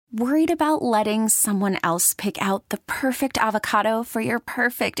Worried about letting someone else pick out the perfect avocado for your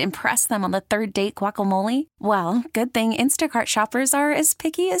perfect impress them on the third date guacamole? Well, good thing Instacart shoppers are as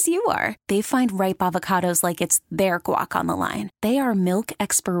picky as you are. They find ripe avocados like it's their guac on the line. They are milk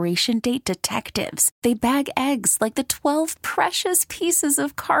expiration date detectives. They bag eggs like the 12 precious pieces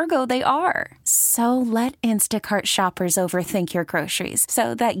of cargo they are. So let Instacart shoppers overthink your groceries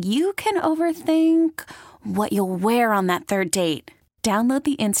so that you can overthink what you'll wear on that third date. Download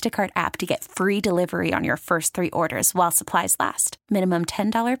the Instacart app to get free delivery on your first 3 orders while supplies last. Minimum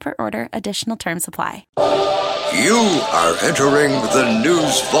 $10 per order. Additional terms apply. You are entering the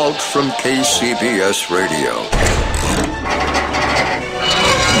News Vault from KCBS Radio.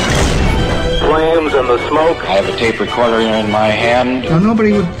 Flames and the smoke. I have a tape recorder in my hand. Now,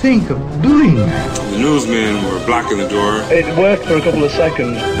 nobody would think of doing that. The newsmen were blocking the door. It worked for a couple of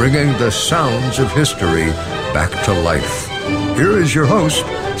seconds. Bringing the sounds of history back to life. Here is your host,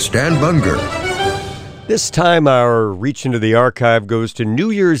 Stan Bunger. This time, our reach into the archive goes to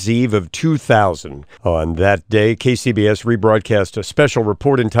New Year's Eve of 2000. On that day, KCBS rebroadcast a special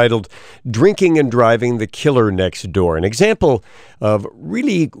report entitled Drinking and Driving, the Killer Next Door, an example of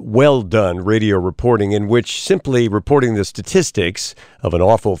really well-done radio reporting in which simply reporting the statistics of an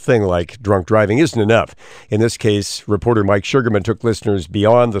awful thing like drunk driving isn't enough. In this case, reporter Mike Sugerman took listeners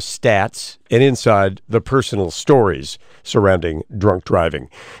beyond the stats and inside the personal stories surrounding drunk driving.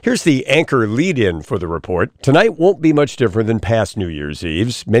 Here's the anchor lead-in for the report. Tonight won't be much different than past New Year's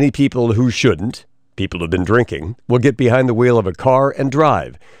Eves. Many people who shouldn't, people who've been drinking, will get behind the wheel of a car and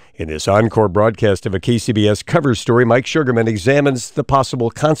drive. In this encore broadcast of a KCBS cover story, Mike Sugerman examines the possible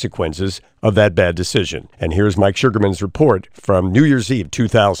consequences of that bad decision. And here's Mike Sugerman's report from New Year's Eve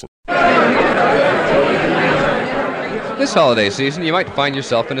 2000. This holiday season, you might find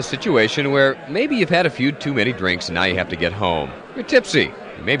yourself in a situation where maybe you've had a few too many drinks and now you have to get home. You're tipsy.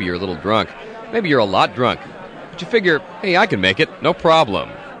 Maybe you're a little drunk. Maybe you're a lot drunk. But you figure, hey, I can make it. No problem.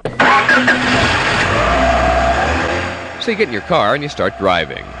 So you get in your car and you start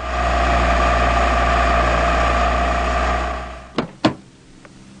driving.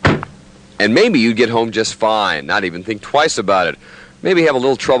 And maybe you'd get home just fine, not even think twice about it. Maybe have a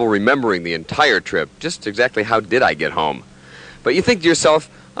little trouble remembering the entire trip, just exactly how did I get home. But you think to yourself,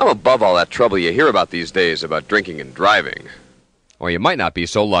 I'm above all that trouble you hear about these days about drinking and driving. Or you might not be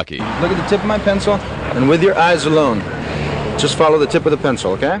so lucky. Look at the tip of my pencil, and with your eyes alone, just follow the tip of the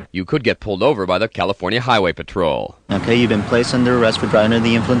pencil, okay? You could get pulled over by the California Highway Patrol. Okay, you've been placed under arrest for driving under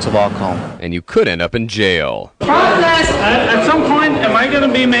the influence of alcohol. And you could end up in jail. At some point, am I going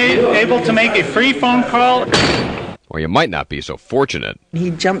to be able to make a free phone call? Or you might not be so fortunate. He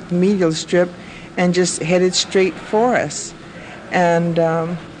jumped the medial strip and just headed straight for us. And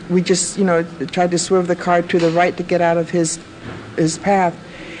we just, tried to swerve the car to the right to get out of his path.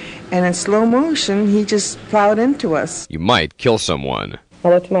 And in slow motion, he just plowed into us. You might kill someone. I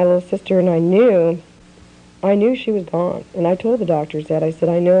looked at my little sister and I knew she was gone. And I told the doctors that. I said,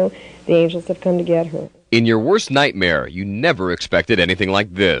 I know the angels have come to get her. In your worst nightmare, you never expected anything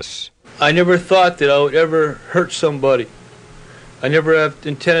like this. I never thought that I would ever hurt somebody. I never have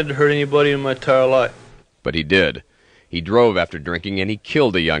intended to hurt anybody in my entire life. But he did. He drove after drinking and he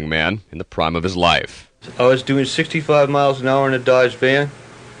killed a young man in the prime of his life. I was doing 65 miles an hour in a Dodge van.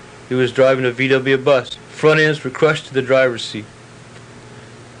 He was driving a VW bus. Front ends were crushed to the driver's seat.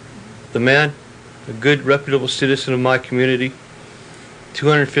 The man, a good, reputable citizen of my community,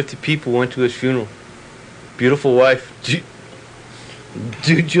 250 people went to his funeral. Beautiful wife,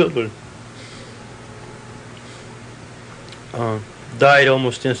 2 children. Died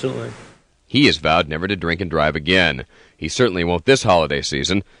almost instantly. He has vowed never to drink and drive again. He certainly won't this holiday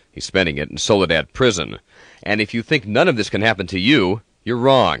season. He's spending it in Soledad Prison. And if you think none of this can happen to you, you're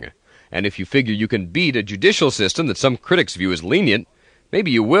wrong. And if you figure you can beat a judicial system that some critics view as lenient, maybe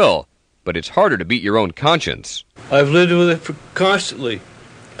you will. But it's harder to beat your own conscience. I've lived with it constantly.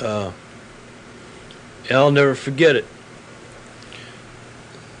 I'll never forget it.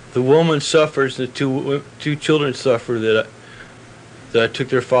 The woman suffers, the two children suffer that I took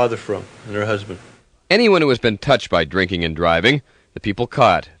their father from and their husband. Anyone who has been touched by drinking and driving, the people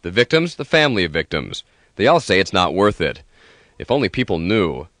caught, the victims, the family of victims, they all say it's not worth it. If only people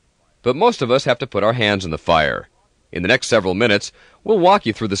knew. But most of us have to put our hands in the fire. In the next several minutes, we'll walk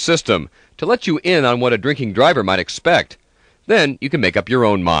you through the system to let you in on what a drinking driver might expect. Then you can make up your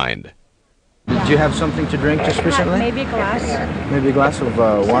own mind. Did you have something to drink just recently? Maybe a glass. Maybe a glass of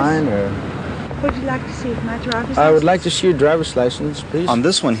wine or... Would you like to see my driver's license? I would like to see your driver's license, please. On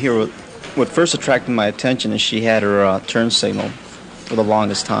this one here, what first attracted my attention is she had her turn signal for the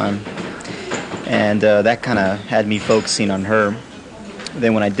longest time. And that kind of had me focusing on her.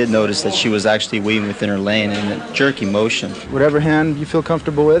 Then when I did notice that she was actually weaving within her lane in a jerky motion. Whatever hand you feel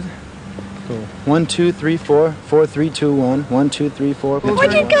comfortable with. Go 1, 2, 3, 4, 4, 3, 2, 1, 1, 2, 3, 4.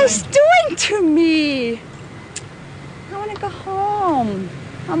 What are you guys doing to me? I want to go home.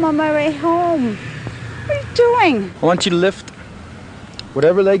 I'm on my way home. What are you doing? I want you to lift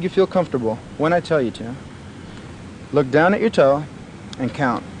whatever leg you feel comfortable when I tell you to. Look down at your toe and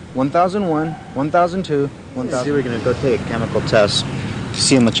count 1001, 1002, 1000. See, we're going to go take a chemical test to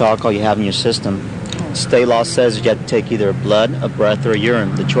see how much alcohol you have in your system. State law says that you have to take either a blood, a breath, or a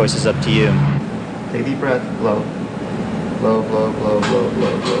urine. The choice is up to you. Take a deep breath. Blow. Blow, blow, blow, blow,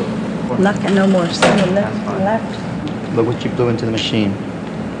 blow, blow. Nothing, no more. Seven left. Look what you blew into the machine.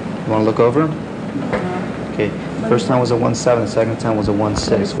 You want to look over? Okay. First time was a 1.7, the second time was a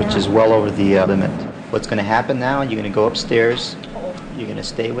 1.6, which is well over the limit. What's going to happen now, you're going to go upstairs. You're going to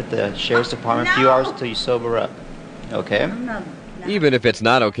stay with the sheriff's department a few hours until you sober up. Okay? Even if it's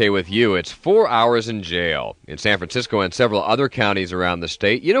not okay with you, it's 4 hours in jail. In San Francisco and several other counties around the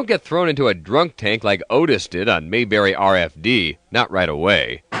state, you don't get thrown into a drunk tank like Otis did on Mayberry RFD. Not right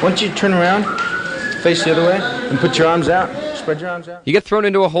away. Once you turn around, face the other way, and put your arms out, spread your arms out. You get thrown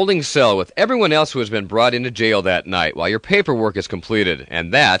into a holding cell with everyone else who has been brought into jail that night while your paperwork is completed,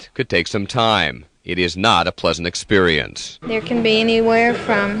 and that could take some time. It is not a pleasant experience. There can be anywhere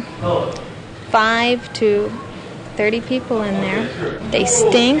from 5 to 30 people in there. They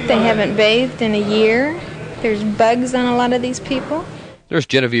stink. They haven't bathed in a year. There's bugs on a lot of these people. Nurse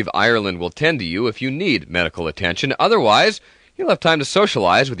Genevieve Ireland will tend to you if you need medical attention. Otherwise, you'll have time to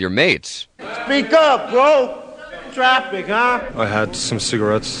socialize with your mates. Speak up, bro. Traffic, huh? I had some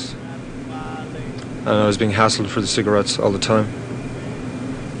cigarettes, and I was being hassled for the cigarettes all the time.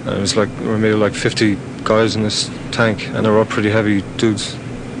 And it was like, we were maybe like 50 guys in this tank, and they were all pretty heavy dudes,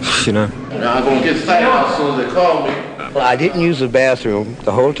 you know. Now I'm going to get sick as soon as they call me. Well, I didn't use the bathroom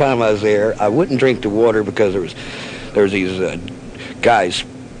the whole time I was there. I wouldn't drink the water because there was these guys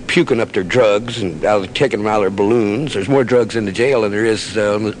puking up their drugs and taking them out of their balloons. There's more drugs in the jail than there is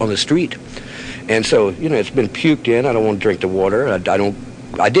on the street. And so, you know, it's been puked in. I don't want to drink the water.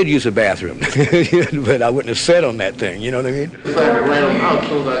 I did use the bathroom, but I wouldn't have sat on that thing, you know what I mean? It's like a random house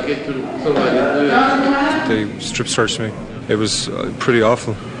so I get to They strip searched me. It was pretty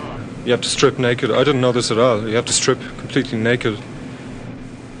awful. You have to strip naked. I didn't know this at all. You have to strip completely naked.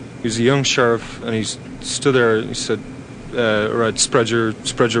 He was a young sheriff, and he stood there and he said, right, spread your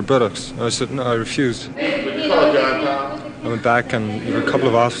buttocks. And I said, no, I refused. I went back, and there were a couple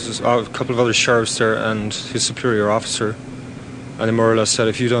of officers, a couple of other sheriffs there, and his superior officer. And they more or less said,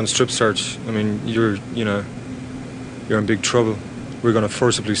 if you don't strip search, I mean, you're in big trouble. We're going to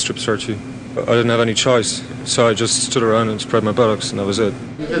forcibly strip search you. I didn't have any choice, so I just stood around and spread my buttocks, and that was it.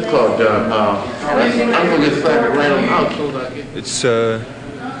 It's called John Powell. I'm going to get sick at random house. It's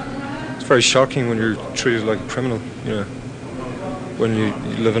very shocking when you're treated like a criminal, you know. When you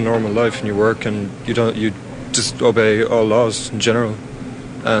live a normal life and you work and you just obey all laws in general.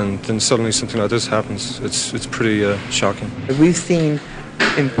 And then suddenly something like this happens. It's pretty shocking. We've seen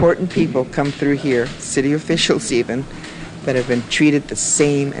important people come through here, city officials even, that have been treated the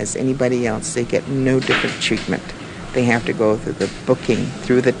same as anybody else. They get no different treatment. They have to go through the booking,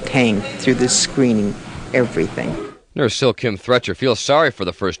 through the tank, through the screening, everything. Nurse Sil Kim Thrutcher feels sorry for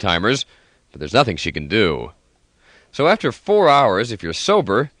the first-timers, but there's nothing she can do. So after 4 hours, if you're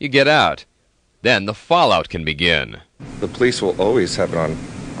sober, you get out. Then the fallout can begin. The police will always have it on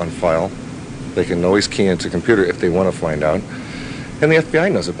file. They can always key into a computer if they want to find out. And the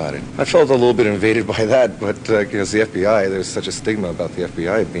FBI knows about it. I felt a little bit invaded by that, but because the FBI, there's such a stigma about the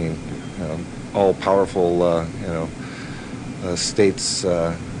FBI being all-powerful, state's,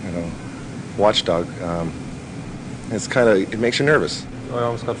 watchdog. It makes you nervous. I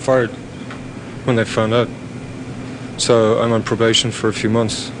almost got fired when they found out. So I'm on probation for a few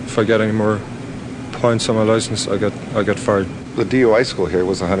months. If I get any more points on my license, I get fired. The DUI school here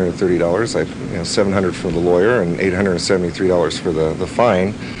was $130. $700 for the lawyer and $873 for the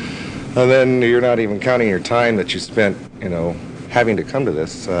fine. And then you're not even counting your time that you spent, having to come to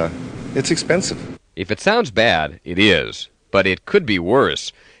this. It's expensive. If it sounds bad, it is. But it could be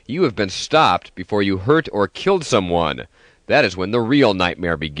worse. You have been stopped before you hurt or killed someone. That is when the real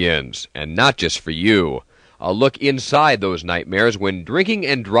nightmare begins, and not just for you. A look inside those nightmares when Drinking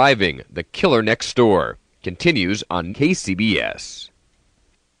and Driving, The Killer Next Door, continues on KCBS.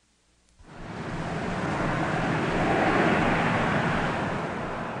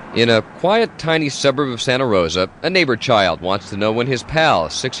 In a quiet, tiny suburb of Santa Rosa, a neighbor child wants to know when his pal,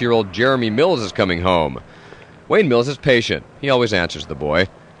 6-year-old Jeremy Mills, is coming home. Wayne Mills is patient. He always answers the boy.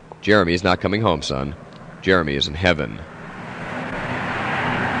 Jeremy is not coming home, son. Jeremy is in heaven.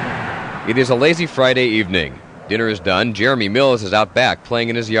 It is a lazy Friday evening. Dinner is done. Jeremy Mills is out back playing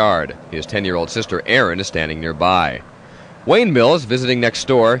in his yard. His 10-year-old sister Erin is standing nearby. Wayne Mills, visiting next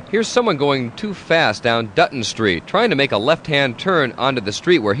door, hears someone going too fast down Dutton Street, trying to make a left-hand turn onto the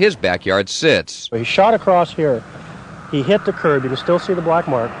street where his backyard sits. He shot across here. He hit the curb. You can still see the black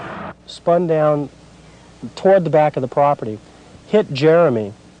mark. Spun down toward the back of the property. Hit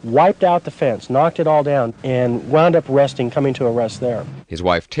Jeremy. Wiped out the fence. Knocked it all down. And wound up coming to a rest there. His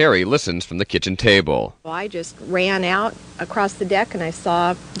wife Terry listens from the kitchen table. I just ran out across the deck and I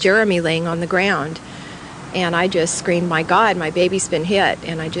saw Jeremy laying on the ground. And I just screamed, "My God, my baby's been hit."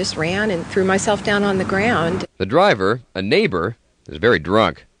 And I just ran and threw myself down on the ground. The driver, a neighbor, is very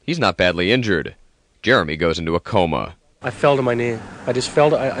drunk. He's not badly injured. Jeremy goes into a coma. I fell to my knee. I just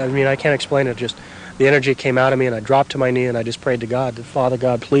fell to, I can't explain it. Just the energy came out of me and I dropped to my knee and I just prayed to God, Father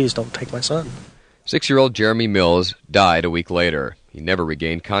God, please don't take my son. 6-year-old Jeremy Mills died a week later. He never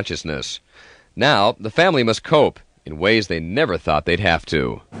regained consciousness. Now, the family must cope in ways they never thought they'd have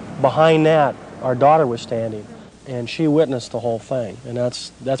to. Behind that, our daughter was standing, and she witnessed the whole thing. And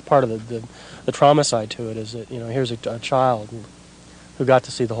that's part of the trauma side to it, is that, here's a child who got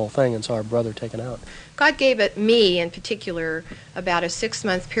to see the whole thing and saw our brother taken out. God gave it me, in particular, about a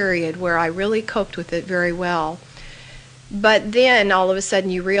 6-month period where I really coped with it very well. But then, all of a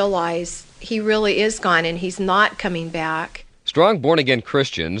sudden, you realize he really is gone and he's not coming back. Strong born-again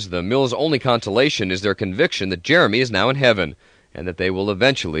Christians, the Mills' only consolation is their conviction that Jeremy is now in heaven and that they will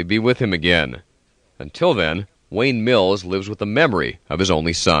eventually be with him again. Until then, Wayne Mills lives with the memory of his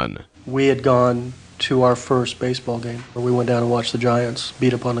only son. We had gone to our first baseball game where we went down and watched the Giants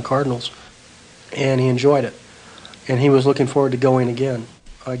beat up on the Cardinals, and he enjoyed it. And he was looking forward to going again.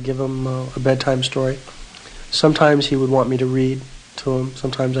 I'd give him a bedtime story. Sometimes he would want me to read to him.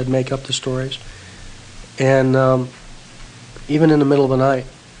 Sometimes I'd make up the stories. And even in the middle of the night,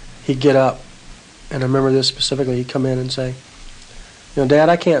 he'd get up. And I remember this specifically. He'd come in and say, "Dad,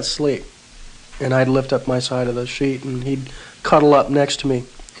 I can't sleep." And I'd lift up my side of the sheet, and he'd cuddle up next to me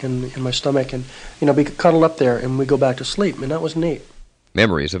in my stomach, and be cuddled up there, and we'd go back to sleep, and that was neat.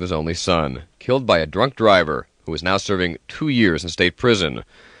 Memories of his only son, killed by a drunk driver who is now serving 2 years in state prison.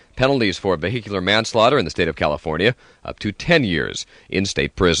 Penalties for vehicular manslaughter in the state of California, up to 10 years in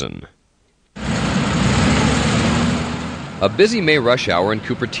state prison. A busy May rush hour in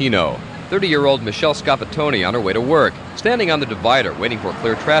Cupertino. 30-year-old Michelle Scapatoni on her way to work, standing on the divider waiting for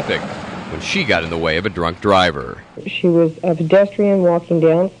clear traffic, when she got in the way of a drunk driver. She was a pedestrian walking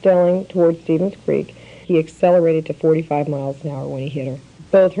down Stelling towards Stevens Creek. He accelerated to 45 miles an hour when he hit her.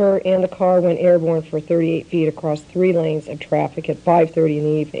 Both her and the car went airborne for 38 feet across 3 lanes of traffic at 5:30 in the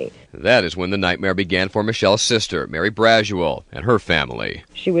evening. That is when the nightmare began for Michelle's sister, Mary Brasuel, and her family.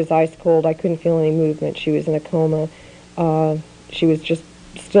 She was ice cold. I couldn't feel any movement. She was in a coma. She was just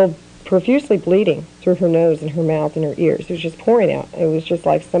still profusely bleeding through her nose and her mouth and her ears. It was just pouring out. It was just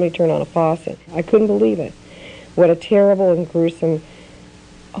like somebody turned on a faucet. I couldn't believe it. What a terrible and gruesome,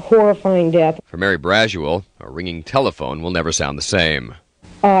 horrifying death. For Mary Brasuel, a ringing telephone will never sound the same.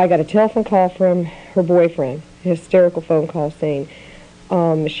 I got a telephone call from her boyfriend, a hysterical phone call saying,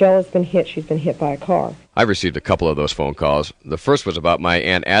 Michelle has been hit. She's been hit by a car. I've received a couple of those phone calls. The first was about my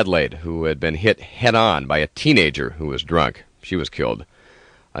Aunt Adelaide, who had been hit head-on by a teenager who was drunk. She was killed.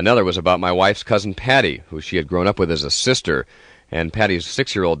 Another was about my wife's cousin Patty, who she had grown up with as a sister, and Patty's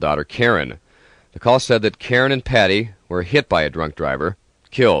 6-year-old daughter Karen. The call said that Karen and Patty were hit by a drunk driver,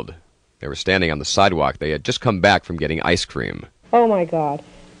 killed. They were standing on the sidewalk. They had just come back from getting ice cream. Oh, my God.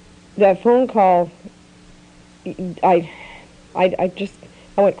 That phone call, I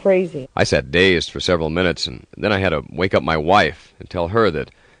went crazy. I sat dazed for several minutes, and then I had to wake up my wife and tell her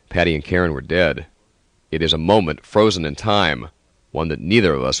that Patty and Karen were dead. It is a moment frozen in time, one that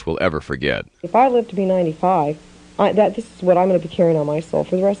neither of us will ever forget. If I live to be 95, this is what I'm going to be carrying on my soul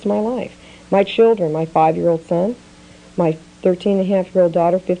for the rest of my life. My children, my 5-year-old son, my 13-and-a-half-year-old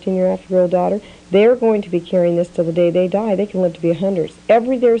daughter, 15-and-a-half-year-old daughter, they're going to be carrying this till the day they die. They can live to be 100.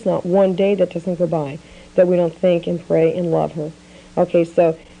 There's not one day that doesn't go by that we don't think and pray and love her. Okay,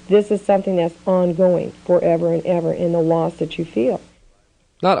 so this is something that's ongoing forever and ever in the loss that you feel.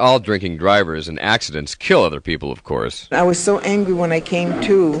 Not all drinking drivers and accidents kill other people, of course. I was so angry when I came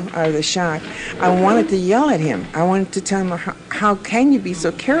to out of the shock. I wanted to yell at him. I wanted to tell him, how can you be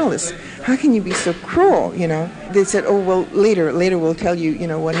so careless? How can you be so cruel, They said, oh, well, later we'll tell you,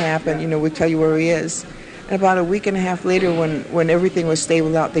 what happened. We'll tell you where he is. And about a week and a half later, when everything was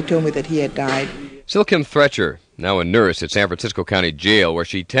stable out, they told me that he had died. Silkim Thretcher, now a nurse at San Francisco County Jail, where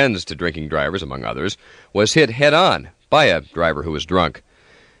she tends to drinking drivers, among others, was hit head-on by a driver who was drunk.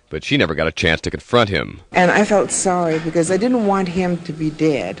 But she never got a chance to confront him. And I felt sorry because I didn't want him to be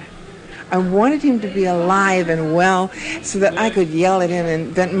dead. I wanted him to be alive and well so that I could yell at him and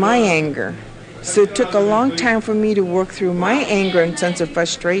vent my anger. So it took a long time for me to work through my anger and sense of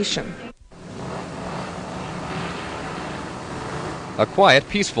frustration. A quiet,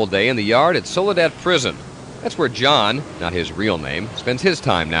 peaceful day in the yard at Soledad Prison. That's where John, not his real name, spends his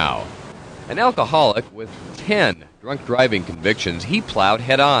time now. An alcoholic with 10 drunk driving convictions, he plowed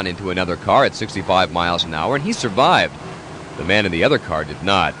head-on into another car at 65 miles an hour, and he survived. The man in the other car did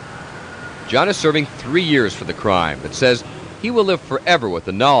not. John is serving 3 years for the crime, but says he will live forever with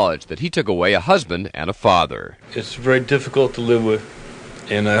the knowledge that he took away a husband and a father. It's very difficult to live with,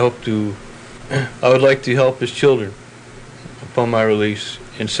 and I would like to help his children upon my release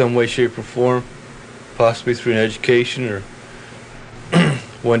in some way, shape, or form, possibly through an education or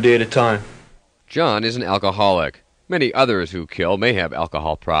one day at a time. John is an alcoholic. Many others who kill may have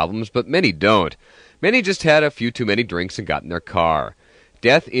alcohol problems, but many don't. Many just had a few too many drinks and got in their car.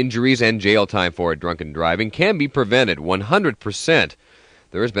 Death, injuries, and jail time for drunken driving can be prevented 100%.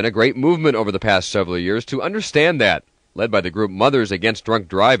 There has been a great movement over the past several years to understand that, led by the group Mothers Against Drunk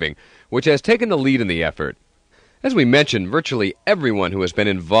Driving, which has taken the lead in the effort. As we mentioned, virtually everyone who has been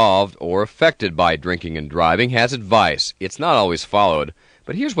involved or affected by drinking and driving has advice. It's not always followed,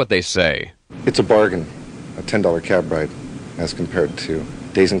 but here's what they say. It's a bargain, a $10 cab ride, as compared to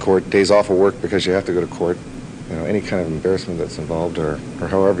days in court, days off of work because you have to go to court. You know, any kind of embarrassment that's involved or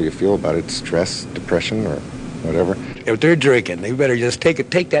however you feel about it, stress, depression, or whatever. If they're drinking, they better just take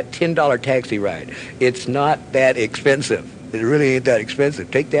that $10 taxi ride. It's not that expensive. It really ain't that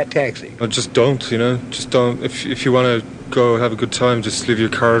expensive. Take that taxi. Well, just don't, just don't. If you want to go have a good time, just leave your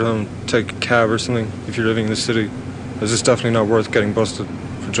car at home, take a cab or something if you're living in the city. Because it's definitely not worth getting busted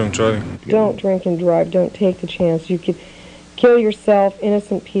for drunk driving. Don't drink and drive. Don't take the chance. You could kill yourself,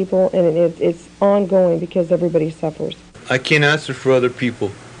 innocent people, and it's ongoing because everybody suffers. I can't answer for other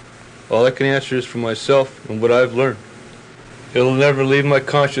people. All I can answer is for myself and what I've learned. It'll never leave my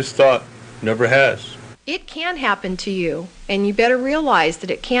conscious thought. Never has. It can happen to you, and you better realize that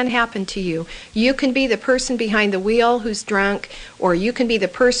it can happen to you. You can be the person behind the wheel who's drunk, or you can be the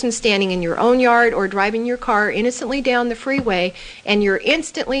person standing in your own yard or driving your car innocently down the freeway, and you're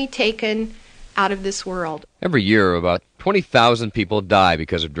instantly taken out of this world. Every year, about 20,000 people die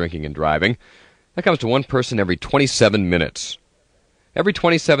because of drinking and driving. That comes to one person every 27 minutes. Every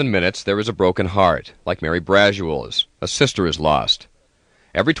 27 minutes, there is a broken heart, like Mary Brazuel's. A sister is lost.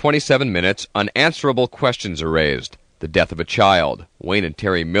 Every 27 minutes, unanswerable questions are raised. The death of a child. Wayne and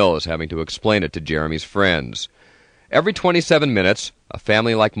Terry Mills having to explain it to Jeremy's friends. Every 27 minutes, a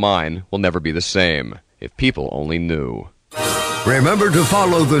family like mine will never be the same. If people only knew. Remember to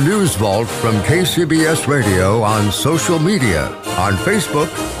follow the News Vault from KCBS Radio on social media. On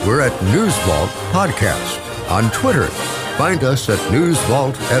Facebook, we're at News Vault Podcast. On Twitter, find us at News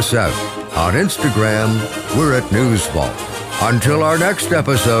Vault SF. On Instagram, we're at News Vault. Until our next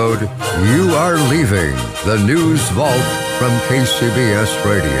episode, you are leaving the News Vault from KCBS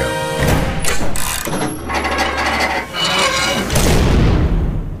Radio.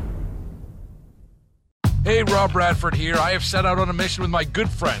 Hey, Rob Bradford here. I have set out on a mission with my good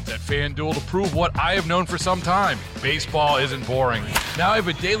friends at FanDuel to prove what I have known for some time. Baseball isn't boring. Now I have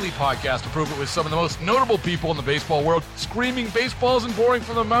a daily podcast to prove it with some of the most notable people in the baseball world, screaming baseball isn't boring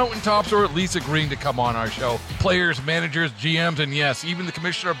from the mountaintops, or at least agreeing to come on our show. Players, managers, GMs, and yes, even the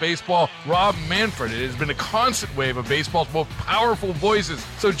commissioner of baseball, Rob Manfred. It has been a constant wave of baseball's most powerful voices.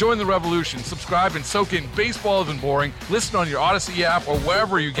 So join the revolution. Subscribe and soak in Baseball Isn't Boring. Listen on your Odyssey app or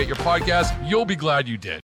wherever you get your podcasts. You'll be glad you did.